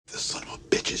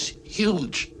is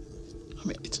huge. I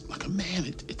mean, it's like a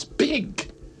man. It's big.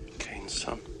 Kane's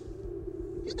son.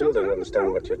 You still don't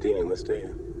understand what you're dealing with, do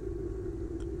you?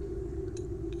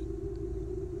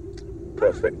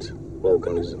 Perfect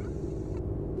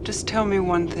organism. Just tell me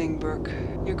one thing, Burke.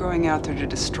 You're going out there to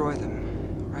destroy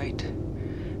them, right?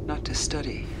 Not to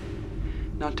study,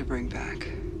 not to bring back,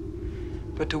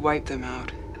 but to wipe them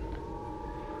out.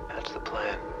 That's the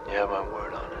plan. You have my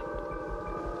word on it.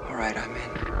 All right, I'm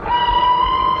in.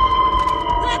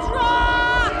 Let's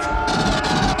rock!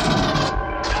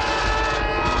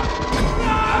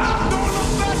 Don't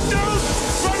look back, dude!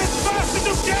 Run as fast as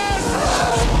you can!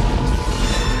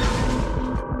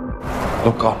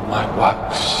 Look on my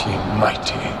works, ye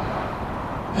mighty,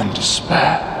 and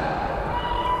despair.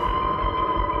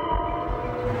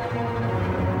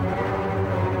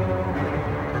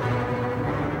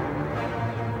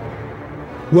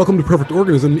 Welcome to Perfect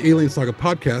Organism, the Alien Saga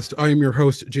podcast. I am your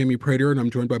host, Jamie Prater, and I'm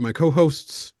joined by my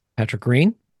co-hosts, Patrick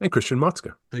Green and Christian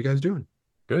Motzka. How you guys doing?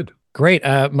 Good. Great.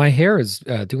 My hair is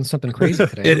doing something crazy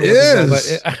today. It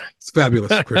is. It's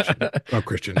fabulous, Christian. Oh,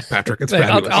 Christian. Patrick, it's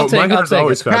fabulous. I'll take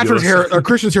always it. fabulous. Patrick's hair,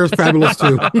 Christian's hair is fabulous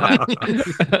too.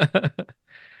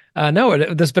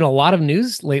 No, there's been a lot of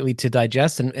news lately to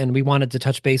digest, and we wanted to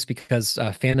touch base because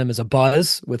fandom is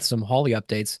abuzz with some Hawley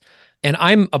updates. And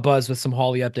I'm abuzz with some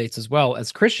Hawley updates as well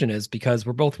as Christian is, because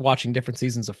we're both watching different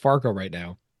seasons of Fargo right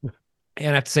now.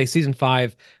 And I have to say, season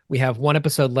 5, we have one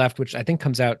episode left, which I think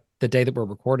comes out the day that we're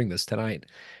recording this tonight.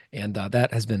 And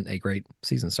that has been a great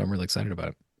season, so I'm really excited about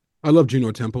it. I love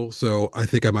Juno Temple, so I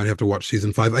think I might have to watch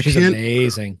season 5. She's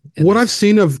amazing. What I've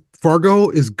seen of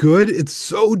Fargo is good. It's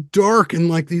so dark, and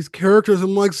like these characters,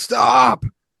 I'm like, stop.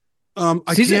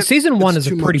 Season 1 is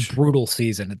a pretty brutal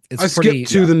season. I skipped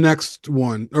to the next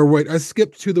one. Or wait, I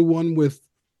skipped to the one with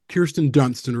Kirsten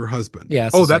Dunst and her husband. Yeah.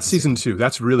 Oh, that's season 2.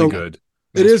 That's really good.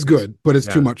 It is good, but it's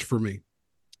too much for me.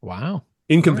 Wow.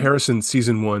 In comparison,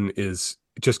 season 1 it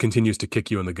just continues to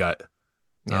kick you in the gut.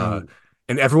 And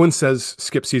everyone says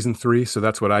skip season 3, so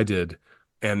that's what I did.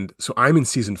 And so I'm in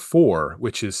season 4,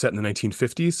 which is set in the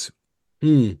 1950s.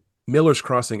 Miller's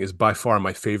Crossing is by far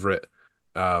my favorite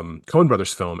Coen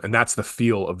Brothers film, and that's the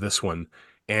feel of this one.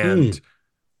 And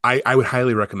I would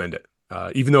highly recommend it.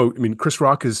 Even though, I mean, Chris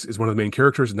Rock is one of the main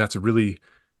characters, and that's a really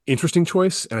interesting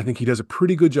choice, and I think he does a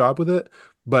pretty good job with it.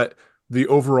 But the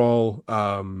overall,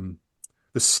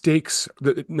 the stakes,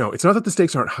 no, it's not that the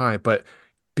stakes aren't high, but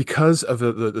because of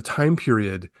the time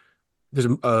period, there's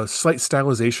a slight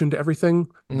stylization to everything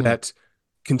that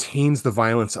contains the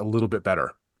violence a little bit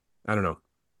better. I don't know.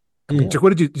 Jack,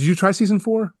 did you try season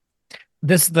 4?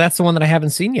 That's the one that I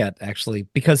haven't seen yet, actually,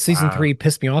 because season 3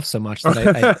 pissed me off so much that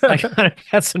I kind of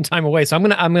had some time away. So I'm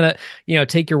gonna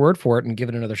take your word for it and give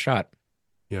it another shot.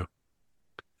 Yeah.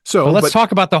 So let's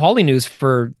talk about the Hawley news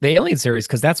for the Alien series,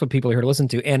 because that's what people are here to listen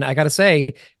to. And I got to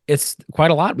say, it's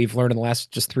quite a lot we've learned in the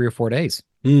last just 3 or 4 days.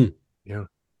 Yeah.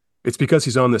 It's because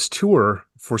he's on this tour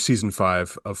for season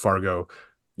 5 of Fargo,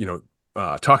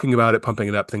 talking about it, pumping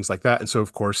it up, things like that. And so,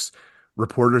 of course,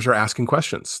 reporters are asking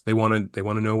questions. They want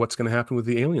to know what's going to happen with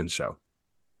the Alien show.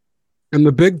 And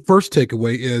the big first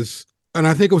takeaway is, and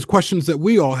I think it was questions that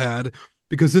we all had,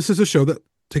 because this is a show that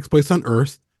takes place on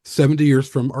Earth 70 years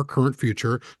from our current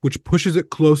future, which pushes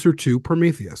it closer to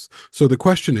Prometheus. So the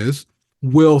question is,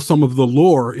 will some of the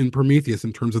lore in Prometheus,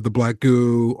 in terms of the black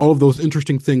goo, all of those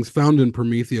interesting things found in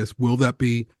Prometheus, will that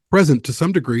be present to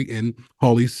some degree in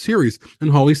Hawley's series?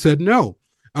 And Hawley said no.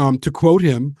 To quote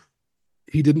him,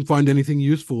 he didn't find anything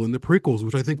useful in the prequels,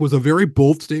 which I think was a very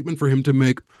bold statement for him to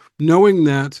make, knowing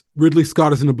that Ridley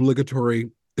Scott is an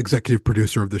obligatory executive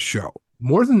producer of the show.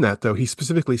 More than that, though, he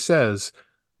specifically says,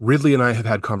 Ridley and I have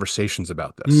had conversations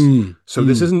about this. So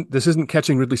this isn't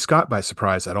catching Ridley Scott by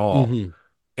surprise at all.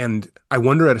 And I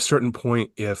wonder at a certain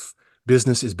point if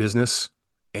business is business,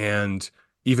 and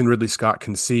even Ridley Scott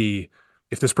can see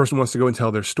if this person wants to go and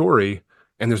tell their story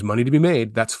and there's money to be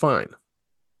made, that's fine.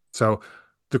 So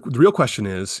the real question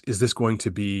is this going to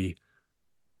be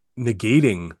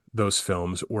negating those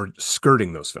films or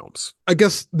skirting those films? I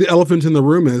guess the elephant in the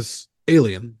room is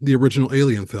Alien, the original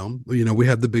Alien film. We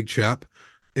had the big chap,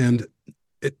 and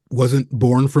it wasn't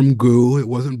born from goo. It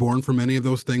wasn't born from any of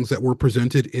those things that were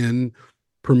presented in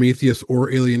Prometheus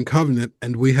or Alien Covenant.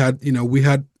 And we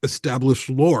had established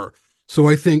lore. So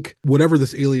I think whatever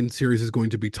this Alien series is going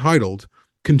to be titled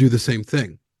can do the same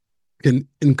thing, can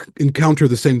encounter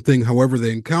the same thing however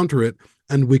they encounter it,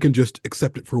 and we can just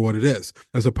accept it for what it is,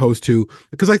 as opposed to,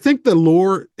 because I think the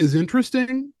lore is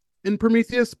interesting in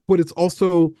Prometheus, but it's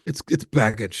also it's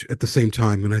baggage at the same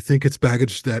time, and I think it's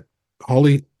baggage that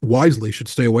Hawley wisely should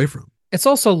stay away from. It's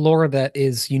also lore that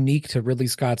is unique to Ridley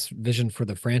Scott's vision for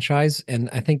the franchise, and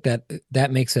I think that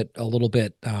that makes it a little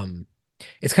bit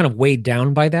it's kind of weighed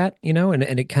down by that, and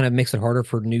it kind of makes it harder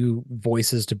for new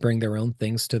voices to bring their own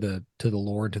things to the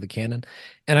lore, to the canon.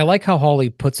 And I like how Hawley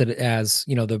puts it as,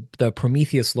 the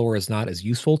Prometheus lore is not as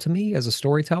useful to me as a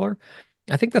storyteller.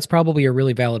 I think that's probably a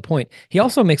really valid point. He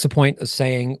also makes a point of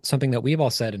saying something that we've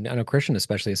all said, and I know Christian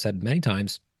especially has said many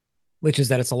times, which is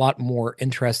that it's a lot more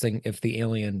interesting if the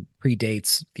alien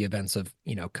predates the events of,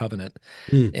 Covenant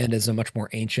and is a much more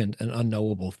ancient and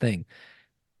unknowable thing.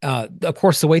 Of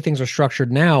course, the way things are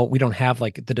structured now, we don't have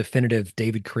like the definitive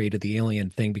David created the alien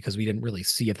thing because we didn't really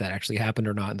see if that actually happened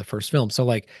or not in the first film. So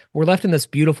like we're left in this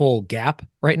beautiful gap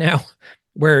right now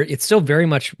where it's still very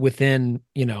much within,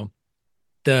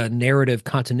 the narrative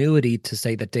continuity to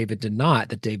say that David did not,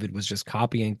 that David was just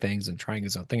copying things and trying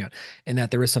his own thing out, and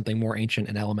that there is something more ancient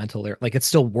and elemental there. Like it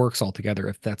still works altogether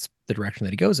if that's the direction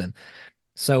that he goes in.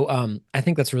 So I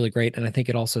think that's really great. And I think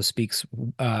it also speaks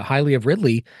highly of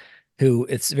Ridley, who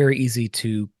it's very easy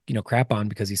to, crap on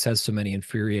because he says so many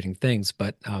infuriating things,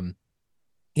 but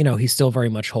he still very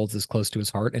much holds this close to his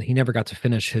heart, and he never got to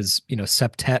finish his,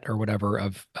 septet or whatever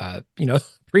of,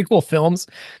 prequel films.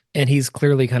 And he's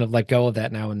clearly kind of let go of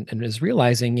that now and is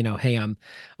realizing, hey, I'm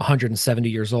 170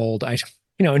 years old. I,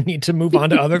 need to move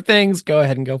on to other things. Go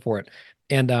ahead and go for it.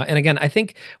 And again, I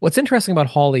think what's interesting about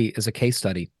Hawley as a case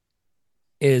study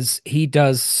is he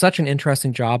does such an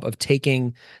interesting job of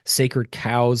taking sacred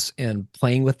cows and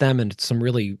playing with them in some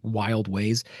really wild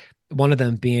ways. One of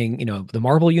them being, the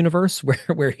Marvel universe,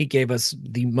 where he gave us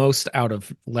the most out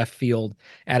of left field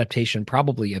adaptation,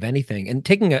 probably of anything, and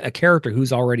taking a character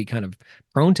who's already kind of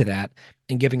prone to that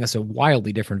and giving us a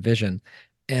wildly different vision.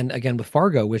 And again, with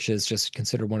Fargo, which is just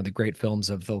considered one of the great films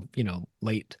of the,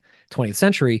 late 20th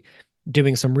century,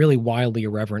 doing some really wildly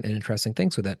irreverent and interesting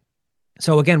things with it.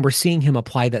 So again, we're seeing him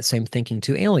apply that same thinking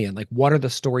to Alien. Like, what are the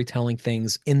storytelling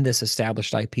things in this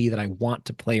established IP that I want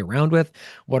to play around with?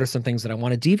 What are some things that I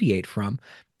want to deviate from?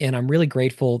 And I'm really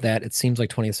grateful that it seems like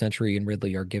 20th Century and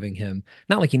Ridley are giving him,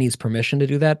 not like he needs permission to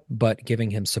do that, but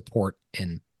giving him support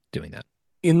in doing that.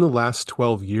 In the last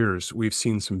 12 years, we've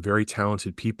seen some very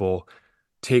talented people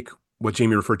take what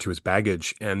Jamie referred to as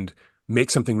baggage and make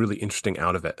something really interesting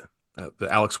out of it.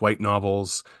 The Alex White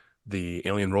novels, the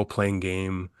Alien role-playing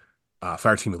game,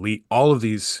 Fireteam Elite, all of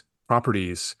these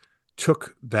properties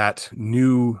took that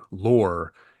new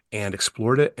lore and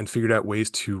explored it and figured out ways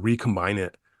to recombine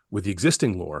it with the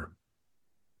existing lore.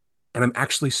 And I'm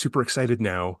actually super excited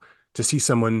now to see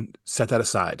someone set that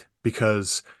aside,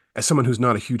 because as someone who's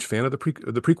not a huge fan of the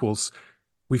prequels,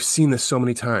 we've seen this so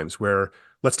many times where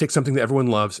let's take something that everyone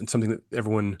loves and something that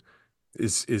everyone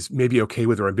is maybe okay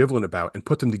with or ambivalent about and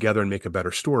put them together and make a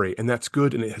better story. And that's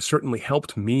good. And it has certainly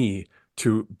helped me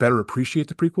to better appreciate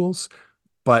the prequels.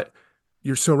 But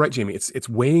you're so right, Jamie. It's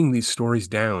weighing these stories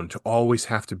down to always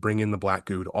have to bring in the black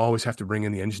goo, to always have to bring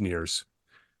in the engineers,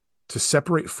 to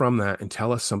separate from that and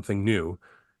tell us something new.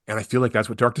 And I feel like that's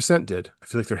what Dark Descent did. I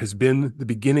feel like there has been the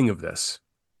beginning of this.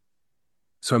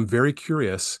 So I'm very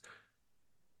curious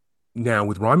now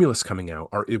with Romulus coming out,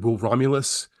 will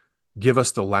Romulus give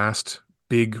us the last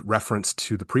big reference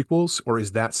to the prequels, or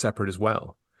is that separate as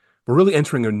well? We're really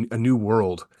entering a new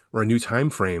world or a new time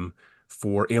frame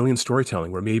for alien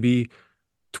storytelling, where maybe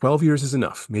 12 years is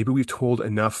enough. Maybe we've told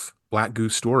enough Black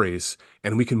Goose stories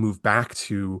and we can move back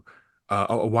to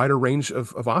a wider range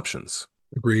of options.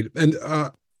 Agreed. And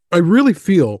I really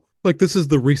feel like this is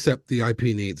the reset the IP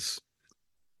needs.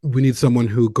 We need someone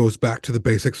who goes back to the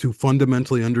basics, who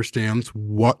fundamentally understands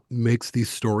what makes these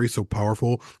stories so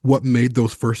powerful, what made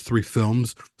those first three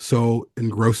films so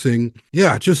engrossing.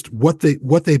 Yeah, just what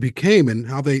they became and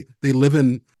how they live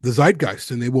in the zeitgeist,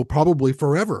 and they will probably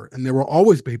forever. And there will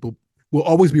always be people will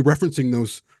always be referencing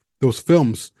those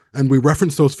films, and we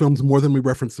reference those films more than we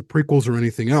reference the prequels or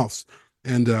anything else.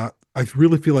 And I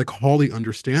really feel like Hawley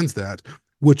understands that,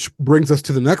 which brings us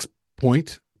to the next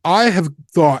point. I have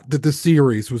thought that the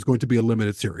series was going to be a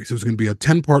limited series. It was going to be a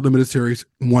 10-part limited series,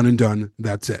 one and done.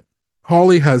 That's it.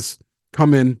 Hawley has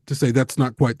come in to say that's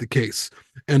not quite the case.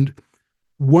 And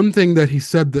one thing that he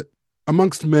said, that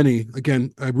amongst many,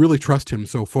 again, I really trust him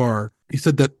so far, he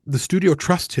said that the studio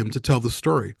trusts him to tell the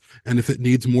story. And if it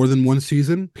needs more than one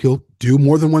season, he'll do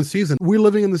more than one season. We're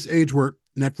living in this age where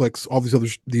Netflix, all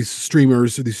these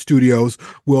streamers, these studios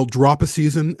will drop a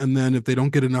season, and then if they don't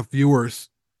get enough viewers,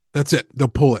 that's it. They'll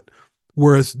pull it.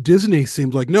 Whereas Disney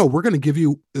seems like, no, we're going to give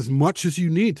you as much as you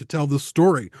need to tell the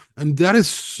story. And that is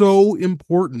so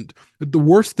important. The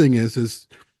worst thing is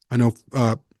I know,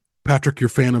 Patrick, you're a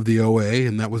fan of the OA,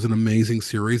 and that was an amazing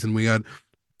series. And we had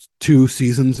 2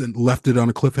 seasons and left it on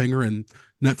a cliffhanger. And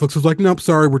Netflix was like, nope,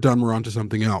 sorry, we're done. We're on to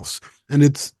something else. And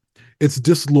it's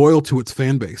disloyal to its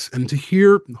fan base. And to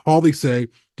hear Hawley say,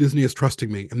 Disney is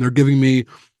trusting me and they're giving me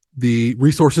the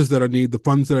resources that I need, the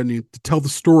funds that I need to tell the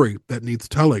story that needs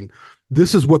telling.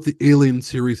 This is what the Alien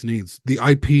series needs, the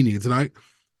IP needs. And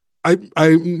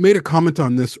I made a comment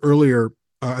on this earlier,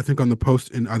 I think on the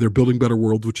post in either Building Better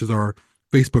Worlds, which is our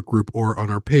Facebook group, or on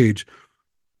our page,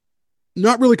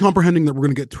 not really comprehending that we're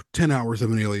going to get 10 hours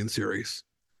of an Alien series.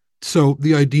 So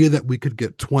the idea that we could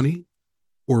get 20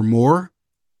 or more,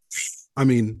 I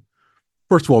mean,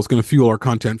 first of all, it's going to fuel our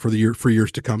content for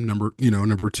years to come.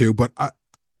 Number two, but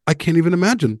I can't even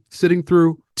imagine sitting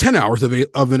through 10 hours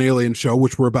of an Alien show,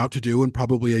 which we're about to do in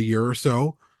probably a year or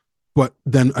so. But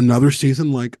then another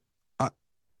season, like,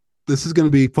 this is going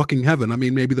to be fucking heaven. I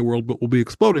mean, maybe the world will be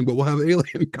exploding, but we'll have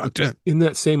Alien content. In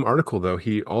that same article, though,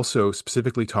 he also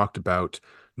specifically talked about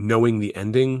knowing the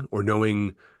ending or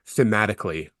knowing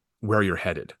thematically where you're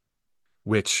headed,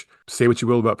 which, say what you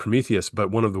will about Prometheus,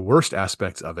 but one of the worst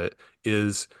aspects of it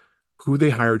is who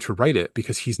they hired to write it,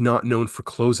 because he's not known for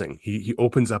closing. He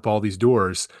opens up all these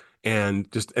doors and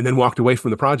then walked away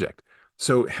from the project.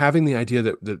 So having the idea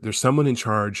that there's someone in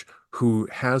charge who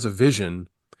has a vision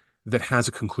that has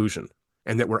a conclusion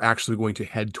and that we're actually going to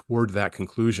head toward that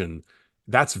conclusion,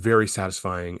 that's very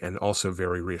satisfying and also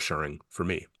very reassuring for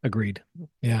me. Agreed.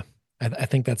 Yeah. I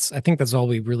think that's all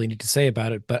we really need to say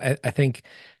about it. But I think,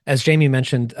 as Jamie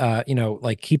mentioned,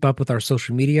 like, keep up with our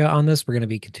social media on this. We're going to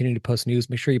be continuing to post news.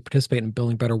 Make sure you participate in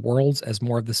Building Better Worlds as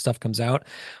more of this stuff comes out.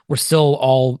 We're still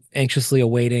all anxiously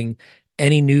awaiting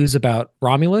any news about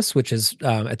Romulus, which is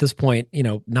at this point,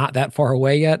 not that far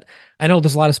away yet. I know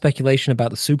there's a lot of speculation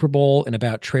about the Super Bowl and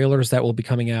about trailers that will be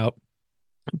coming out.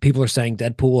 People are saying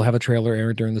Deadpool will have a trailer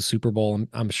aired during the Super Bowl.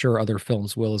 I'm sure other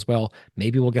films will as well.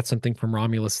 Maybe we'll get something from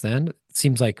Romulus then. It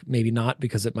seems like maybe not,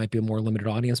 because it might be a more limited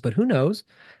audience, but who knows?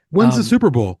 When's the Super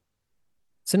Bowl?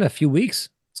 It's in a few weeks.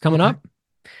 It's coming up.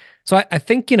 So I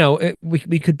think,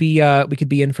 we could be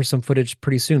in for some footage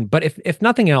pretty soon. But if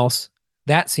nothing else,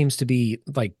 that seems to be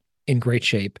like in great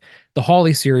shape. The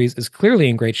Hawley series is clearly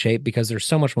in great shape because there's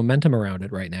so much momentum around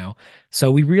it right now.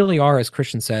 So we really are, as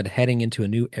Christian said, heading into a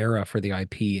new era for the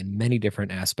IP in many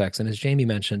different aspects. And as Jamie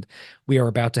mentioned, we are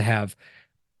about to have,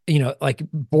 like,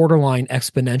 borderline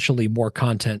exponentially more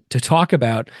content to talk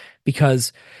about,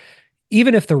 because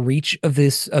even if the reach of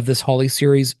this Hawley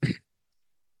series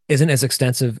isn't as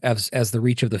extensive as the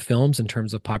reach of the films in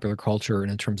terms of popular culture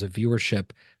and in terms of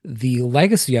viewership, the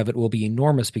legacy of it will be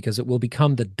enormous, because it will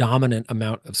become the dominant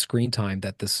amount of screen time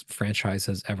that this franchise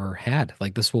has ever had.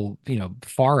 Like, this will,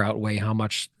 far outweigh how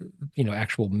much,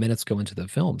 actual minutes go into the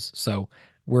films. So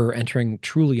we're entering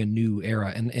truly a new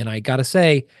era. And I gotta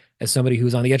say, as somebody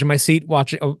who's on the edge of my seat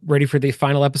watching, ready for the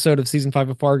final episode of season 5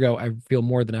 of Fargo, I feel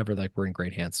more than ever like we're in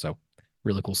great hands. So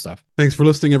really cool stuff. Thanks for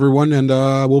listening, everyone. And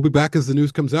we'll be back as the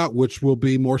news comes out, which will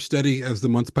be more steady as the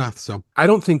months pass. So I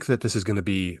don't think that this is going to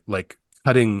be like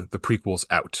cutting the prequels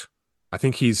out. I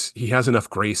think he has enough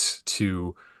grace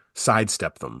to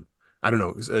sidestep them. I don't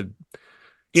know. It's not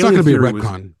going to be a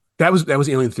retcon. That was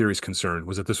Alien Theory's concern,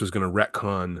 was that this was going to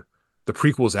retcon the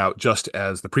prequels out, just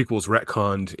as the prequels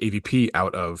retconned AVP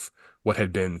out of what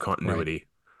had been continuity.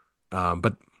 Right.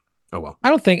 But oh well.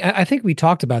 I think we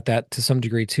talked about that to some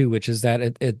degree too, which is that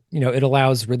it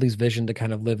allows Ridley's vision to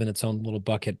kind of live in its own little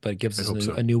bucket, but it gives us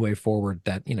a new way forward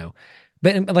that,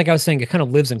 but like I was saying, it kind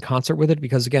of lives in concert with it,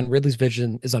 because again, Ridley's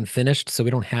vision is unfinished, so we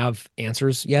don't have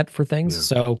answers yet for things. Yeah.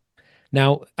 So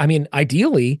now, I mean,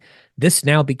 ideally, this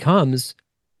now becomes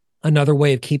another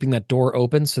way of keeping that door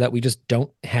open so that we just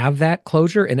don't have that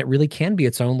closure, and it really can be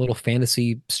its own little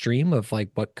fantasy stream of like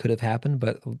what could have happened,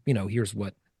 but here's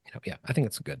what, yeah, I think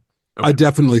it's good. Okay. I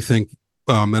definitely think,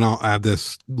 and I'll add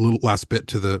this little last bit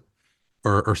to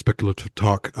our speculative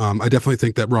talk. I definitely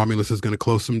think that Romulus is going to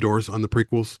close some doors on the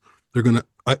prequels. They're going to,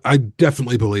 I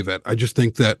definitely believe it. I just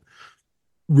think that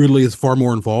Ridley is far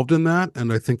more involved in that.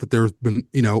 And I think that there's been,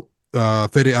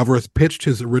 Fede Alvarez pitched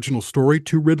his original story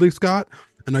to Ridley Scott.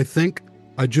 And I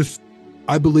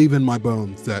believe in my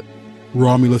bones that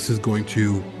Romulus is going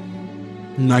to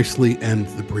nicely end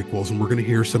the prequels. And we're going to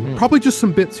hear probably just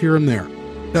some bits here and there.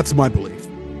 That's my belief.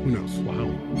 Who knows?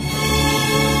 Wow.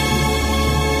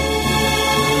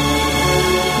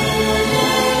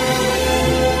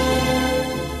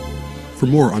 For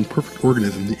more on Perfect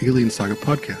Organism, the Alien Saga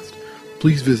podcast,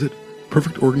 please visit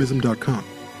perfectorganism.com.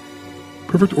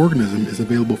 Perfect Organism is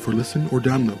available for listen or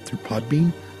download through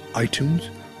Podbean, iTunes,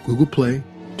 Google Play,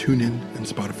 TuneIn, and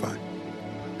Spotify.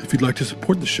 If you'd like to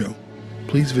support the show,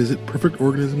 please visit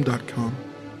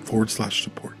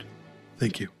perfectorganism.com/support.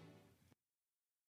 Thank you.